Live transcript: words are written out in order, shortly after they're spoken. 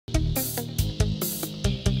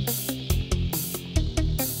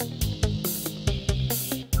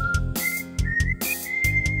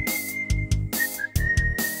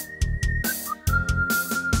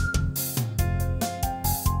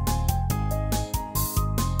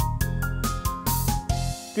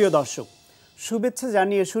প্রিয় দর্শক, শুভেচ্ছা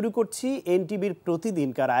জানিয়ে শুরু করছি এনটিভির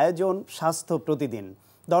প্রতিদিনকার আয়োজন স্বাস্থ্য প্রতিদিন।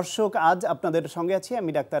 দর্শক, আজ আপনাদের সঙ্গে আছি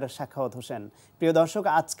আমি ডাক্তার সাখাওয়াত হোসেন। প্রিয় দর্শক,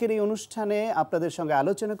 আজকের এই অনুষ্ঠানে আপনাদের সঙ্গে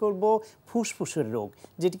আলোচনা করব ফুসফুসের রোগ,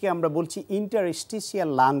 যেটিকে আমরা বলছি ইন্টারস্টিশিয়াল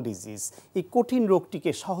লাং ডিজিজ। এই কঠিন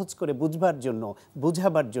রোগটিকে সহজ করে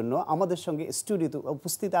বোঝাবার জন্য আমাদের সঙ্গে স্টুডিওতে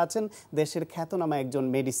উপস্থিত আছেন দেশের খ্যাতনামা একজন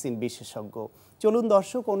মেডিসিন বিশেষজ্ঞ। চলুন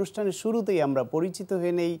দর্শক, অনুষ্ঠানের শুরুতেই আমরা পরিচিত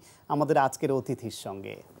হয়ে নেই আমাদের আজকের অতিথির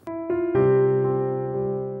সঙ্গে।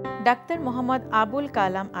 ডাক্তার মোহাম্মদ আবুল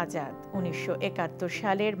কালাম আজাদ 1971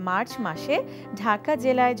 সালের মার্চ মাসে ঢাকা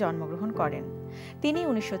জেলায় জন্মগ্রহণ করেন। তিনি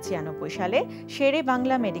 1996 সালে শেরে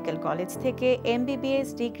বাংলা মেডিকেল কলেজ থেকে MBBS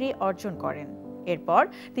ডিগ্রি অর্জন করেন। এরপর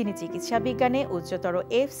তিনি চিকিৎসা বিজ্ঞানে উচ্চতর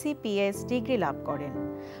FCPS ডিগ্রি লাভ করেন।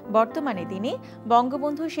 বর্তমানে তিনি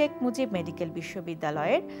বঙ্গবন্ধু শেখ মুজিব মেডিকেল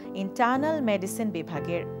বিশ্ববিদ্যালয়ের ইন্টারনাল মেডিসিন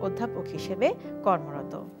বিভাগের অধ্যাপক হিসেবে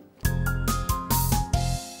কর্মরত।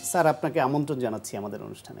 স্যার, আপনাকে আমন্ত্রণ জানাচ্ছি আমাদের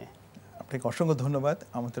অনুষ্ঠানে। আপনাকে অসংখ্য ধন্যবাদ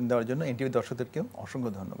আমন্ত্রণ দেওয়ার জন্য। এনটিভি দর্শকদেরকেও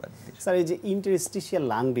অসংখ্য ধন্যবাদ। স্যার, এই যে ইন্টারস্টিশিয়াল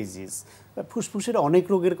লাং ডিজিজ, ফুসফুসের অনেক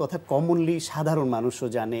রোগের কথা কমনলি সাধারণ মানুষও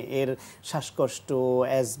জানে। এর শ্বাসকষ্ট,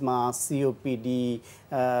 অ্যাজমা, COPD,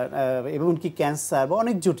 এমনকি ক্যান্সার বা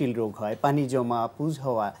অনেক জটিল রোগ হয়, পানি জমা, পুজ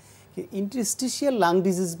হওয়া। ইন্টারস্টিশিয়াল লাং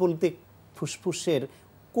ডিজিজ বলতে ফুসফুসের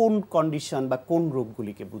কোন কন্ডিশন বা কোন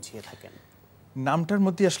রোগগুলিকে বুঝিয়ে থাকেন? নামটার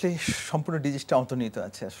মধ্যে আসলে সম্পূর্ণ ডিজিজটা অন্তর্নিহিত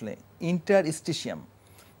আছে। আসলে ইন্টারস্টিশিয়াম,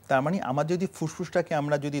 তার মানে আমার যদি ফুসফুসটাকে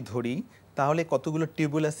আমরা যদি ধরি, তাহলে কতগুলো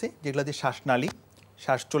টিউবুল আছে যেগুলো দিয়ে শ্বাসনালী,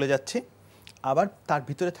 শ্বাস চলে যাচ্ছে। আবার তার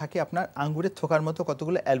ভিতরে থাকে আপনার আঙ্গুরের থোকার মতো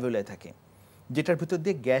কতগুলো অ্যালভিওলাই থাকে, যেটার ভিতর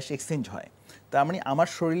দিয়ে গ্যাস এক্সচেঞ্জ হয়। তার মানে আমার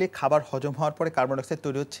শরীরে খাবার হজম হওয়ার পরে কার্বন ডাইঅক্সাইড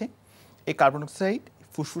তৈরি হচ্ছে। এই কার্বন ডাইঅক্সাইড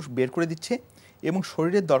ফুসফুস বের করে দিচ্ছে এবং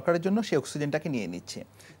শরীরের দরকারের জন্য সে অক্সিজেনটাকে নিয়ে নিচ্ছে।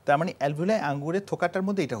 তার মানে অ্যালভিওলাই আঙ্গুরের থোকাটার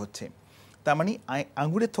মধ্যে এটা হচ্ছে। তার মানে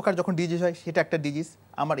আঙ্গুরের থোকার যখন ডিজিজ হয় সেটা একটা ডিজিজ।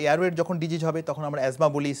 আমার এয়ারওয়ের যখন ডিজিজ হবে তখন আমরা অ্যাজমা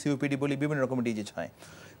বলি, COPD বলি, বিভিন্ন রকমের ডিজিজ হয়।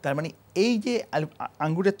 তার মানে এই যে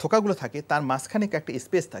আঙ্গুরের থোকাগুলো থাকে তার মাঝখানে একটা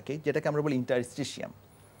স্পেস থাকে যেটাকে আমরা বলি ইন্টারস্টিশিয়াম।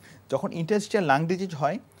 যখন ইন্টারস্টিশিয়াল লাং ডিজিজ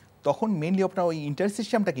হয় তখন মেনলি আপনার ওই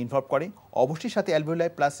ইন্টারস্টিশিয়ামটাকে ইনভলভ করে, অবশ্যই সাথে অ্যালভিওলাই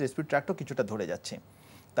প্লাস রেসপিরেটরি ট্র্যাক্টও কিছুটা ধরে যাচ্ছে।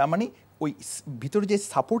 তার মানে ওই ভিতরে যে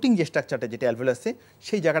সাপোর্টিং যে স্ট্রাকচারটা যেটা অ্যালভিওলাই আছে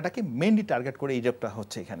সেই জায়গাটাকে মেনলি টার্গেট করে এই রোগটা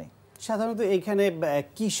হচ্ছে এখানে। সাধারণত এইখানে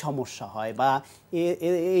কি সমস্যা হয় বা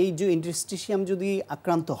এই যে ইন্টারস্টিশিয়াম যদি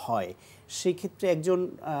আক্রান্ত হয় সেই ক্ষেত্রে একজন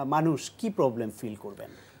মানুষ কি প্রবলেম ফিল করবেন?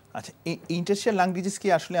 আচ্ছা, এই ইন্টারস্টিশিয়াল লাং ডিজিজকে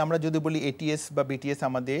আসলে আমরা যদি বলি ATS বা BTS,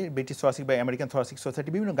 আমাদের ব্রিটিশ থোরাসিক বা আমেরিকান থোরাসিক সোসাইটি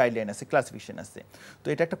বিভিন্ন গাইডলাইন আছে, ক্লাসিফিকেশন আছে। তো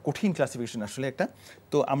এটা একটা কঠিন ক্লাসিফিকেশন আসলে একটা।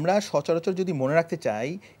 তো আমরা সচরাচর যদি মনে রাখতে চাই,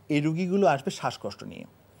 এই রোগীগুলো আসবে শ্বাসকষ্ট নিয়ে।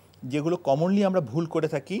 যেগুলো কমনলি আমরা ভুল করে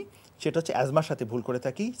থাকি সেটা হচ্ছে অ্যাজমার সাথে ভুল করে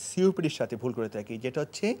থাকি, COPDর সাথে ভুল করে থাকি, যেটা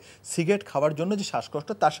হচ্ছে সিগারেট খাওয়ার জন্য যে শ্বাসকষ্ট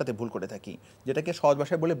তার সাথে ভুল করে থাকি, যেটাকে সহজ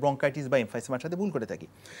ভাষায় বলে ব্রঙ্কাইটিস বা এমফাইসেমার সাথে ভুল করে থাকি।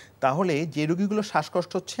 তাহলে যে রোগীগুলো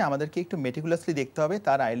শ্বাসকষ্ট হচ্ছে আমাদেরকে একটু মেটিকুলাসলি দেখতে হবে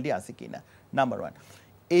তার ILD আছে কি না। নাম্বার 1,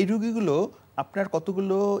 এই রোগীগুলো আপনার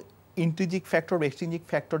কতগুলো ইন্ট্রিনজিক ফ্যাক্টর বা এক্সট্রিনজিক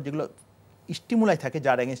ফ্যাক্টর যেগুলো স্টিমুলাই থাকে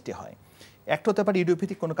যার এগেনস্টে হয়। একটা হতে পারে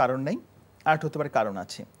ইডিওপ্যাথিক কোনো কারণ নাই, আর হতে পারে কারণ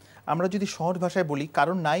আছে। আমরা যদি সহজ ভাষায় বলি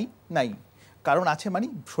কারণ নাই, কারণ আছে মানে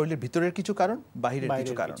শরীরের ভিতরের কিছু কারণ, বাহিরের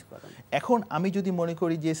কিছু কারণ। এখন আমি যদি মনে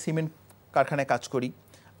করি যে সিমেন্ট কারখানায় কাজ করি,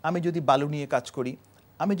 আমি যদি বালু নিয়ে কাজ করি,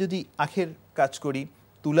 আমি যদি আখের কাজ করি,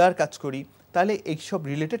 তুলার কাজ করি, তাহলে এইসব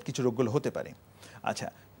রিলেটেড কিছু রোগগুলো হতে পারে। আচ্ছা,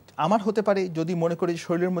 আমার হতে পারে যদি মনে করি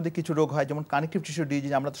শরীরের মধ্যে কিছু রোগ হয়, যেমন কানেকটিভ টিস্যু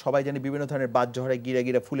ডিজিজ, আমরা তো সবাই জানি বিভিন্ন ধরনের বাত ঝরে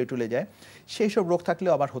গিরা ফুলে টুলে যায়, সেই সব রোগ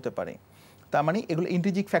থাকলেও আবার হতে পারে। তার মানে এগুলো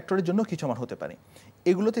ইন্ট্রিনজিক ফ্যাক্টরের জন্য কিছু আমার হতে পারে।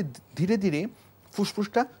 এগুলোতে ধীরে ধীরে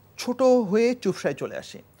ফুসফুসটা ছোট হয়ে চুপসায় চলে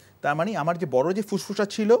আসে। তার মানে আমার যে বড় যে ফুসফুসটা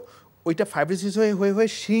ছিল ওইটা ফাইব্রোসিস হয়ে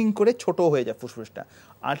শিং করে ছোট হয়ে যায় ফুসফুসটা।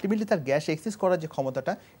 আলটিমেটলি তার গ্যাস এক্সেস করার যে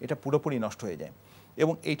ক্ষমতাটা এটা পুরোপুরি নষ্ট হয়ে যায়।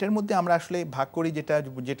 এবং এইটার মধ্যে আমরা আসলে ভাগ করি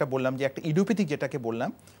যেটা বললাম যে একটা ইডিওপ্যাথিক যেটাকে বললাম,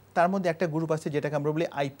 তার মধ্যে একটা গ্রুপ আছে যেটাকে আমরা বলি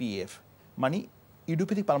IPF, মানে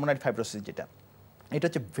ইডিওপ্যাথিক পালমোনারি ফাইব্রোসিস। যেটা এটা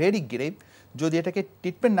হচ্ছে ভেরি গ্রেভ। যদি এটাকে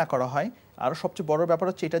ট্রিটমেন্ট না করা হয়, আরও সবচেয়ে বড় ব্যাপার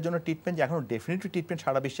হচ্ছে এটার জন্য ট্রিটমেন্ট যে এখনও ডেফিনেটলি ট্রিটমেন্ট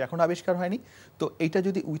সারা বিশ্বে এখনও আবিষ্কার হয়নি। তো এইটা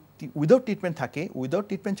যদি উইদাউট ট্রিটমেন্ট থাকে, উইদাউট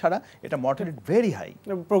ট্রিটমেন্ট ছাড়া এটা মর্টালিটি ভেরি হাই,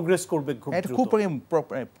 প্রোগ্রেস করবে, এটা খুব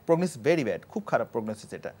প্রগনোসিস ভেরি ব্যাড, খুব খারাপ প্রগনোসিস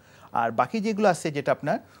এটা। আর বাকি যেগুলো আছে যেটা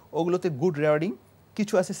আপনার ওগুলোতে গুড রেওয়ার্ডিং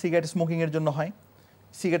কিছু আছে। সিগারেট স্মোকিংয়ের জন্য হয়,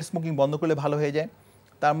 সিগারেট স্মোকিং বন্ধ করলে ভালো হয়ে যায়।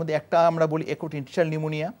 তার মধ্যে একটা আমরা বলি অ্যাকুট ইন্টারস্টিশিয়াল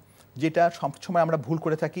নিউমোনিয়া, যেটা সবসময় আমরা ভুল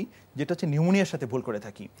করে থাকি, যেটা হচ্ছে নিউমোনিয়ার সাথে ভুল করে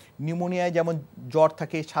থাকি। নিউমোনিয়ায় যেমন জ্বর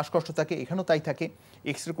থাকে, শ্বাসকষ্ট থাকে, এখানেও তাই থাকে।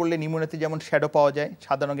 এক্সরে করলে নিউমোনিয়াতে যেমন শ্যাডো পাওয়া যায়,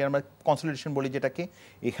 সাদা রঙের আমরা কনসলিডেশন বলি যেটাকে,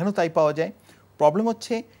 এখানেও তাই পাওয়া যায়। প্রবলেম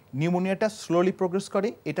হচ্ছে নিউমোনিয়াটা স্লোলি প্রোগ্রেস করে,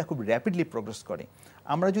 এটা খুব র্যাপিডলি প্রোগ্রেস করে।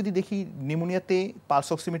 আমরা যদি দেখি নিউমোনিয়াতে পালস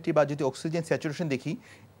অক্সিমেট্রি বা যদি অক্সিজেন স্যাচুরেশন দেখি,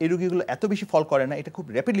 এই রোগীগুলো এত বেশি ফল করে না, এটা খুব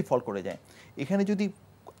র্যাপিডলি ফল করে যায়। এখানে যদি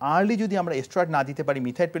আর্লি যদি আমরা স্টেরয়েড না দিতে পারি,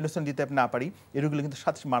 মিথাইল প্রেডনিসোলন দিতে না পারি, এই রোগীগুলো কিন্তু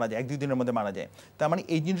সাথে মারা যায়, 1-2 দিনের মধ্যে মারা যায়। তার মানে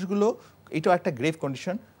এই জিনিসগুলো এটাও একটা গ্রেভ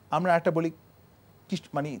কন্ডিশন। আমরা একটা বলি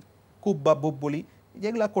মানে কুপ বা বুপ বলি,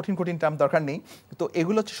 যেগুলো কঠিন টার্ম দরকার নেই। তো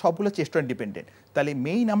এগুলো হচ্ছে সবগুলো স্টেরয়েড ডিপেন্ডেন্ট। তাহলে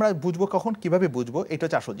মেইন আমরা বুঝবো কখন, কিভাবে বুঝবো, এটা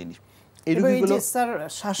হচ্ছে আসল জিনিস। এই রোগীগুলো স্যার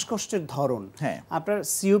শ্বাসকষ্টের ধরন, হ্যাঁ, আপনার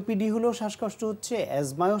সিওপিডি হলেও শ্বাসকষ্ট হচ্ছে,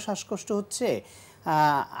 অ্যাজমায়ও শ্বাসকষ্ট হচ্ছে,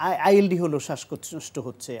 আইএলডি হলেও শ্বাসকষ্ট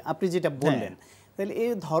হচ্ছে, আপনি যেটা বললেন, তাহলে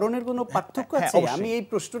এই ধরনের কোনো পার্থক্য আছে? আমি এই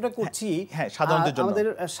প্রশ্নটা করছি আমাদের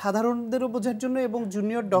সাধারণদেরও বোঝার জন্য এবং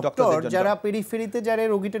জুনিয়র ডক্টর যারা পেরিফেরিতে যারা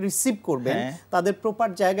রোগীটা রিসিভ করবেন তাদের প্রপার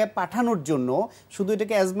জায়গায় পাঠানোর জন্য, শুধু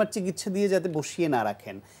এটাকে অ্যাজমার চিকিৎসা দিয়ে যাতে বসিয়ে না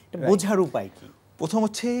রাখেন, এটা বোঝার উপায় কি? প্রথম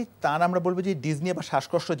হচ্ছে তার আমরা বলবো যে ডিজনিয়া বা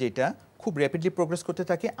শ্বাসকষ্ট যেটা খুব র্যাপিডলি প্রোগ্রেস করতে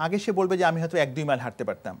থাকে, আগে সে বলবে যে আমি হয়তো 1-2 মাইল হাঁটতে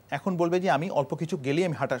পারতাম, এখন বলবে যে আমি অল্প কিছু গেলেই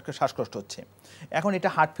আমি শ্বাসকষ্ট হচ্ছে। এখন এটা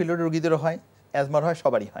হার্ট ফেলিওরের রোগীদেরও হয়, অ্যাজমার হয়,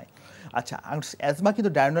 সবারই হয়। আচ্ছা, অ্যাজমা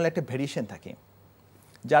কিন্তু ডায়নাল একটা ভেরিয়েশন থাকে।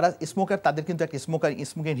 যারা স্মোকার তাদের কিন্তু একটা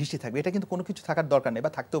স্মোকিং হিস্ট্রি থাকবে, এটা কিন্তু কোনো কিছু থাকার দরকার নেই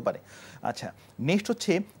বা থাকতেও পারে। আচ্ছা, নেক্সট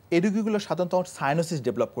হচ্ছে এই রোগীগুলো সাধারণত সাইনোসিস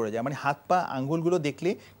ডেভেলপ করে যায়, মানে হাত পা আঙ্গুলগুলো দেখলে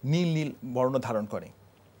নীল নীল বর্ণ ধারণ করে।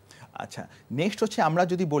 আচ্ছা, নেক্সট হচ্ছে আমরা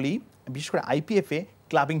যদি বলি বিশেষ করে আইপিএফে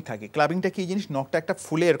ক্লাবিং থাকে। ক্লাবিংটা কি জিনিস? নখটা একটা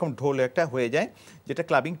ফুলে এরকম ঢোল একটা হয়ে যায়, যেটা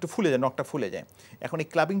ক্লাবিং একটু ফুলে যায়, নখটা ফুলে যায়। এখন এই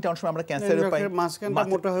ক্লাবিংটা অনেক সময় আমরা ক্যান্সারের পাই,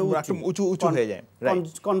 উঁচু হয়ে যায়,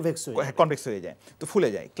 কনভেক্স হয়ে যায়, তো ফুলে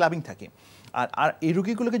যায়, ক্লাবিং থাকে। আর এই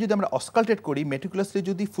রোগীগুলোকে যদি আমরা অসকালটেট করি, মেটিকুলাসলি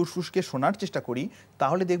যদি ফুসফুসকে শোনার চেষ্টা করি,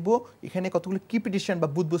 তাহলে দেখব এখানে কতগুলো কিপিটিশন বা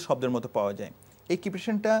বুদবুদ শব্দের মতো পাওয়া যায়। এই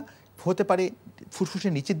কিপিটিশনটা হতে পারে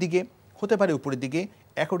ফুসফুসের নিচের দিকে, হতে পারে উপরের দিকে,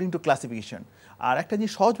 অ্যাকর্ডিং টু ক্লাসিফিকেশন। আর একটা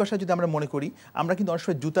জিনিস সহজ ভাষায় যদি আমরা মনে করি, আমরা কিন্তু অনেক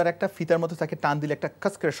সময় জুতার একটা ফিতার মতো তাকে টান দিলে একটা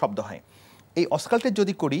খসখসে শব্দ হয়। এই অসকালটেট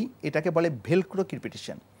যদি করি, এটাকে বলে ভেলক্রো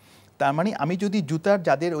কিপিটিশন। তার মানে আমি যদি জুতার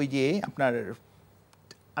যাদের ওই যে আপনার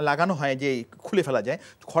লাগানো হয় যে খুলে ফেলা যায়,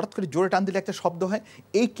 হঠাৎ করে জোরে টান দিলে একটা শব্দ হয়,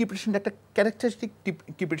 এই কিপিটিশনটা একটা ক্যারেক্টারিস্টিক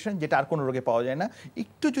কিপিটিশন, যেটা আর কোনো রোগে পাওয়া যায় না।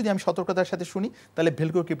 একটু যদি আমি সতর্কতার সাথে শুনি, তাহলে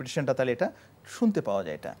ভেলক্রো কিপিটিশনটা তাহলে এটা শুনতে পাওয়া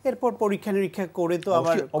যায়। এটা এরপর পরীক্ষা নিরীক্ষা করে তো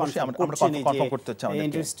আবার অবশ্যই আমরা কনফার্ম করতে হচ্ছে আমাদের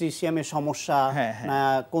ইন্টারস্টিশিয়ামের সমস্যা না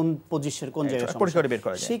কোন পজিশন কোন জায়গায় পরীক্ষা বের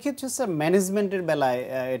করা যায়। সেই ক্ষেত্রে স্যার ম্যানেজমেন্টের বেলায়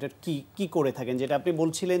এটা কি করে থাকেন? যেটা আপনি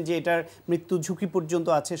বলছিলেন যে এটার মৃত্যু ঝুঁকি পর্যন্ত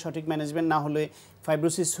আছে, সঠিক ম্যানেজমেন্ট না হলে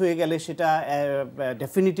ফাইব্রোসিস হয়ে গেলে সেটা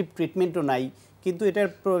ডেফিনিটিভ ট্রিটমেন্টও নাই, কিন্তু এটার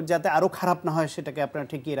যাতে আরও খারাপ না হয় সেটাকে আপনারা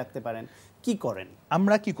ঠেকিয়ে রাখতে পারেন, কি করেন?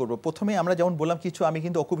 আমরা কি করব? প্রথমে আমরা যেমন বললাম কিছু, আমি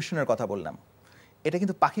কিন্তু অকুপেশনের কথা বললাম, এটা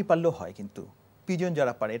কিন্তু পাখি পাললেও হয়, কিন্তু পিজন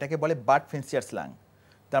যারা পারে এটাকে বলে বার্ড ফেন্সিয়ার্স লাং।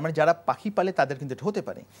 তার মানে যারা পাখি পালে তাদের কিন্তু এটা হতে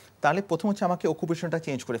পারে। তাহলে প্রথম হচ্ছে আমাকে অকুপেশনটা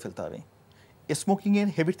চেঞ্জ করে ফেলতে হবে, স্মোকিংয়ের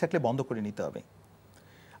হ্যাবিট থাকলে বন্ধ করে নিতে হবে।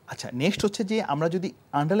 আচ্ছা, নেক্সট হচ্ছে যে আমরা যদি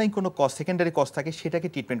আন্ডারলাইন কোনো কজ, সেকেন্ডারি কজ থাকে, সেটাকে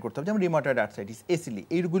ট্রিটমেন্ট করতে হবে। যেমন রিমাটয়েড আর্থ্রাইটিস, এসিলি,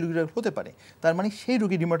 এই রোগগুলো হতে পারে, তার মানে সেই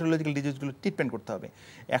রোগী রিমাটোলজিক্যাল ডিজিজগুলো ট্রিটমেন্ট করতে হবে।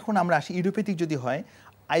 এখন আমরা আসি ইউরোপ্যাথিক যদি হয়,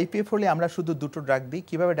 আইপিএফ হলে আমরা শুধু দুটো ড্রাগ দিই।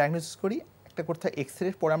 কীভাবে ডায়াগনোসিস করি? একটা করতে হয় এক্স রে,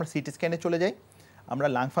 পরে আমরা সিটি স্ক্যানে চলে যাই, আমরা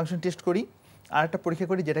লাং ফাংশন টেস্ট করি, আর একটা পরীক্ষা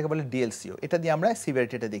করি যেটাকে বলে ডিএলসিও, এটা দিয়ে আমরা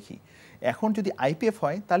সিভিয়ারিটিটা দেখি। এখন যদি আইপিএফ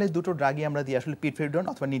হয় তাহলে দুটো ড্রাগই আমরা দিই, আসলে পিরফেরিডন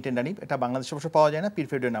অথবা নিটেন্ডানিব, এটা বাংলাদেশে অবশ্য পাওয়া যায় না,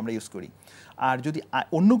 পিরফেরিডন আমরা ইউজ করি। আর যদি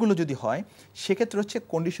অন্যগুলো যদি হয়, সেক্ষেত্রে হচ্ছে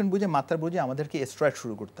কন্ডিশন বুঝে, মাত্রা বুঝে আমাদেরকে স্টেরয়েড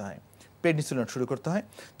শুরু করতে হয়, প্রেডনিসোলন শুরু করতে হয়।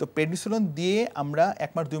 তো প্রেডনিসোলন দিয়ে আমরা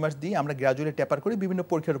 1 মাস 2 মাস দিয়ে আমরা গ্র্যাজুয়ালি ট্যাপার করি, বিভিন্ন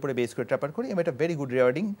পরীক্ষার উপরে বেস করে ট্যাপার করি, এবং এটা ভেরি গুড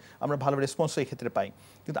রিওয়ার্ডিং, আমরা ভালো রেসপন্সও এই ক্ষেত্রে পাই।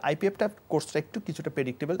 কিন্তু আইপিএফটা কোর্সটা একটু কিছুটা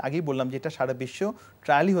প্রেডিক্টেবল। আগেই বললাম যে এটা সারা বিশ্ব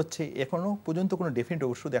ট্রায়ালই হচ্ছে, এখনও পর্যন্ত কোনো ডেফিনিট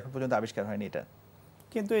ওষুধ এখন পর্যন্ত আবিষ্কার হয়নি এটা।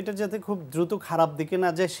 কিন্তু এটা যাতে খুব দ্রুত খারাপ দিকে না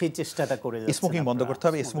যায় সেই চেষ্টাটা করে যাচ্ছে। স্মোকিং বন্ধ করতে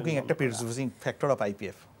হবে, স্মোকিং একটা প্রিডিউসিং ফ্যাক্টর অফ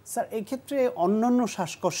আইপিএফ। স্যার, এই ক্ষেত্রে অন্যান্য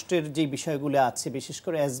শ্বাসকষ্টের যে বিষয়গুলো আছে, বিশেষ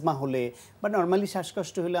করে অ্যাজমা হলে বা নর্মালি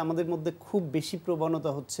শ্বাসকষ্ট হলে আমাদের মধ্যে খুব বেশি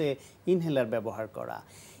প্রবণতা হচ্ছে ইনহেলার ব্যবহার করা।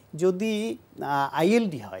 যদি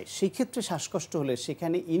আইএলডি হয় সেই ক্ষেত্রে শ্বাসকষ্ট হলে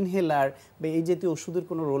সেখানে ইনহেলার বা এই জাতীয় ওষুধের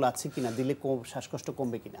কোনো রোল আছে কিনা, দিলে শ্বাসকষ্ট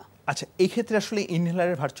কমবে কিনা? আচ্ছা, এই ক্ষেত্রে আসলে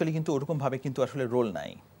ইনহেলারের ভার্চুয়ালি কিন্তু ওরকমভাবে কিন্তু আসলে রোল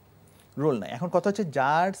নাই। এখন কথা হচ্ছে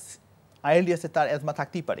যার আইএলডি আছে তার অ্যাজমা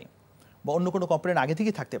থাকতেই পারে, বা অন্য কোনো কম্পোনেন্ট আগে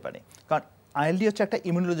থেকেই থাকতে পারে, কারণ আইএলডি হচ্ছে একটা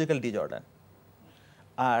ইমিউনোলজিক্যাল ডিজঅর্ডার।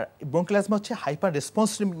 আর ব্রঙ্কিয়াল অ্যাজমা হচ্ছে হাইপার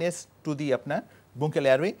রেসপন্সিভনেস টু দি আপনার ব্রঙ্কিয়াল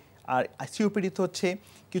এয়ারওয়ে। আর সিওপিডি তো হচ্ছে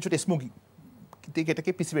কিছুটা স্মোকিং থেকে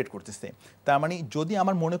এটাকে প্রিসিপেট করতেছে। তার মানে যদি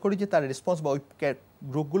আমার মনে করি যে তার রেসপন্স বা ওই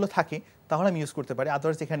রোগগুলো থাকে, তাহলে আমি ইউজ করতে পারি,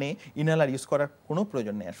 আদারওয়াইজ এখানে ইনহেলার ইউজ করার কোনো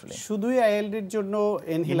প্রয়োজন নেই। আসলে শুধুই আইএলডির জন্য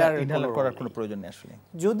ইনহেলার করার কোনো প্রয়োজন নেই। আসলে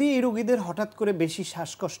যদি এই রোগীদের হঠাৎ করে বেশি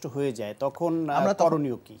শ্বাসকষ্ট হয়ে যায়, তখন আমরা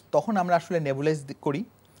করণীয় কি? তখন আমরা আসলে নেবুলাইজ করি,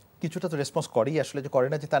 কিছুটা তো রেসপন্স করেই আসলে, যে করে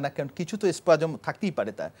না যে তা না, কারণ কিছু তো স্পাজম থাকতেই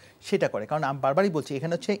পারে তার, সেটা করে। কারণ আমি বারবারই বলছি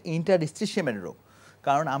এখানে হচ্ছে ইন্টারস্টিশিয়ামের রোগ।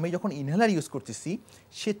 কারণ আমি যখন ইনহেলার ইউজ করতেছি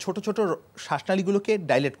সে ছোট ছোট শ্বাসনালীগুলোকে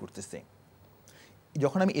ডাইলেট করতেছে।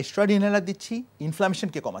 যখন আমি স্টেরয়েড ইনহেলার দিচ্ছি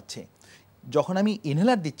ইনফ্লামেশনকে কমাচ্ছে। যখন আমি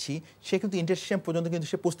ইনহেলার দিচ্ছি সে কিন্তু ইন্টারস্টিশিয়াম পর্যন্ত কিন্তু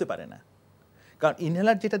সে পুষতে পারে না, কারণ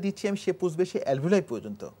ইনহেলার যেটা দিচ্ছি আমি সে পুষবে সে অ্যালভিওলাই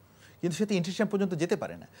পর্যন্ত, কিন্তু সে তো ইন্টারস্টিশিয়াম পর্যন্ত যেতে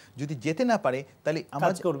পারে না। যদি যেতে না পারে তাহলে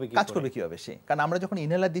আমরা কাজ করবে কীভাবে সে? কারণ আমরা যখন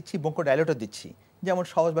ইনহেলার দিচ্ছি ব্রঙ্কোডাইলেটর দিচ্ছি, যেমন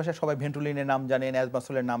সহজ ভাষায় সবাই ভেন্ট্রোলিনের নাম জানেন,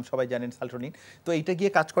 অ্যাজমাসলের নাম সবাই জানেন, সালটোনিন, তো এইটা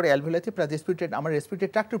গিয়ে কাজ করে অ্যালভিওলাইতে প্লাস রেসপিরেটরি, আমার রেসপিরেটরি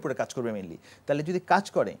ট্র্যাক্টের উপরে কাজ করবে মেনলি। তাহলে যদি কাজ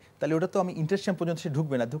করে তাহলে ওটা তো আমি ইন্টারস্টিশিয়াম পর্যন্ত সে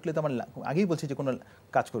ঢুকবে না, ঢুকলে তো আমার আগেই বলছি যে কোনো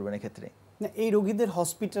কাজ করবে না ক্ষেত্রে। এই রোগীদের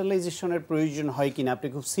হসপিটালাইজেশনের প্রয়োজন হয় কিনা? আপনি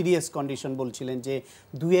খুব সিরিয়াস কন্ডিশন বলছিলেন যে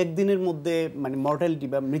 2-1 দিনের মধ্যে মানে মর্টালিটি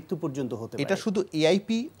বা মৃত্যু পর্যন্ত হতে পারে। এটা শুধু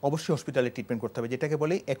এআইপি অবশ্যই হসপিটালে ট্রিটমেন্ট করতে হবে, যেটাকে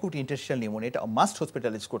বলে অ্যাকুট ইন্টারস্টিশিয়াল নিউমোনিয়া, এটা মাস্ট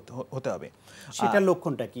হসপিটালাইজ হতে হবে। সেটার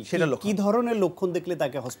লক্ষণটা কি? কি ধরনের লক্ষণ দেখলে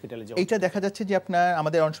তাকে হসপিটালে যাওয়া? এইটা দেখা যাচ্ছে যে আপনার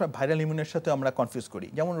আমাদের অনেক সময় ভাইরাল নিউমোনিয়ার সাথে আমরা কনফিউজ করি।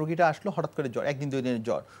 যেমন রোগীটা আসলো হঠাৎ করে জ্বর, 1 দিন 2 দিনের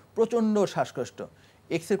জ্বর, প্রচণ্ড শ্বাসকষ্ট,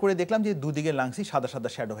 এক্সরে করে দেখলাম যে দুদিকে লাংসই সাদা সাদা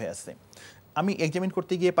শ্যাডো হয়ে আছে। আমি এক্সামিন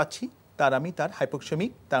করতে গিয়ে পাচ্ছি তার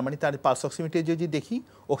হাইপোক্সেমিক, তার মানে তার পালস অক্সিমিটারে যদি দেখি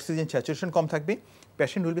অক্সিজেন স্যাচুরেশন কম থাকবে,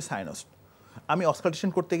 পেশেন্ট উইল বি সাইনোসড। আমি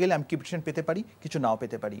অক্সকালটেশন করতে গেলে আমি কিপিটেশন পেতে পারি, কিছু নাও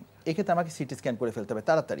পেতে পারি। এক্ষেত্রে আমাকে সিটি স্ক্যান করে ফেলতে হবে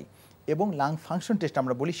তাড়াতাড়ি, এবং লাং ফাংশন টেস্ট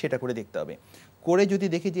আমরা বলি সেটা করে দেখতে হবে। করে যদি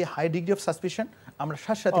দেখি যে হাই ডিগ্রি অফ সাসপিশন, আমরা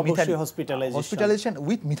সাথে সাথে হসপিটালাইজেশন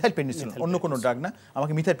উইথ মিথাইল পেনিসিলিন, অন্য কোনো ড্রাগ না,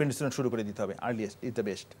 আমাকে মিথাইল পেনিসিলিন শুরু করে দিতে হবে, আর্লিয়েস্ট ইজ দ্য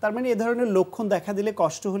বেস্ট। তার মানে এ ধরনের লক্ষণ দেখা দিলে,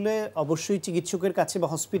 কষ্ট হলে অবশ্যই চিকিৎসকের কাছে বা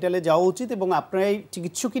হসপিটালে যাওয়া উচিত, এবং আপনারাই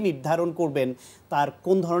চিকিৎসকই নির্ধারণ করবেন তার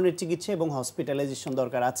কোন ধরনের চিকিৎসা এবং হসপিটালাইজেশন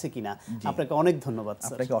দরকার আছে কিনা। আপনাকে অনেক ধন্যবাদ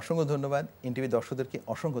স্যার। আপনাকে অসংখ্য ধন্যবাদ, এনটিভি দর্শকদেরকে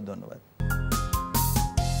অসংখ্য ধন্যবাদ।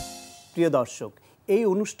 প্রিয় দর্শক, এই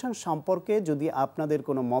অনুষ্ঠান সম্পর্কে যদি আপনাদের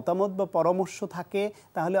কোনো মতামত বা পরামর্শ থাকে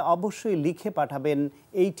তাহলে অবশ্যই লিখে পাঠাবেন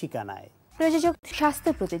এই ঠিকানায়। প্রযোজক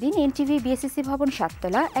স্বাস্থ্য প্রতিদিন, এনটিভি, বিএসসি ভবন, 7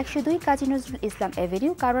 তলা, 102 কাজী নজরুল ইসলাম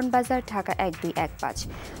এভিনিউ, কারওয়ান বাজার, ঢাকা 1215।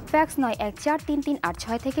 ফ্যাক্স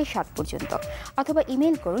 914338 থেকে 7 পর্যন্ত, অথবা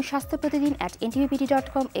ইমেইল করুন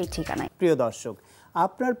স্বাস্থ্যপ্রতিদিন@ntvbd.com এই ঠিকানায়। প্রিয় দর্শক,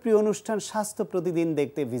 আপনার প্রিয় অনুষ্ঠান স্বাস্থ্য প্রতিদিন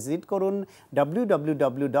দেখতে ভিজিট করুন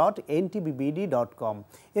www.ntvbd.com।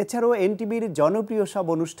 এছাড়াও এনটিভির জনপ্রিয় সব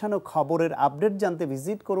অনুষ্ঠান ও খবরের আপডেট জানতে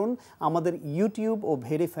ভিজিট করুন আমাদের ইউটিউব ও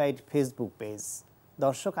ভেরিফাইড ফেসবুক পেজ।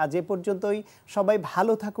 দর্শক, আজ এ পর্যন্তই। সবাই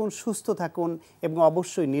ভালো থাকুন, সুস্থ থাকুন এবং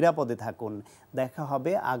অবশ্যই নিরাপদে থাকুন। দেখা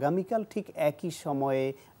হবে আগামীকাল ঠিক একই সময়ে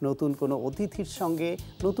নতুন কোনো অতিথির সঙ্গে,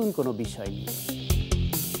 নতুন কোনো বিষয় নিয়ে।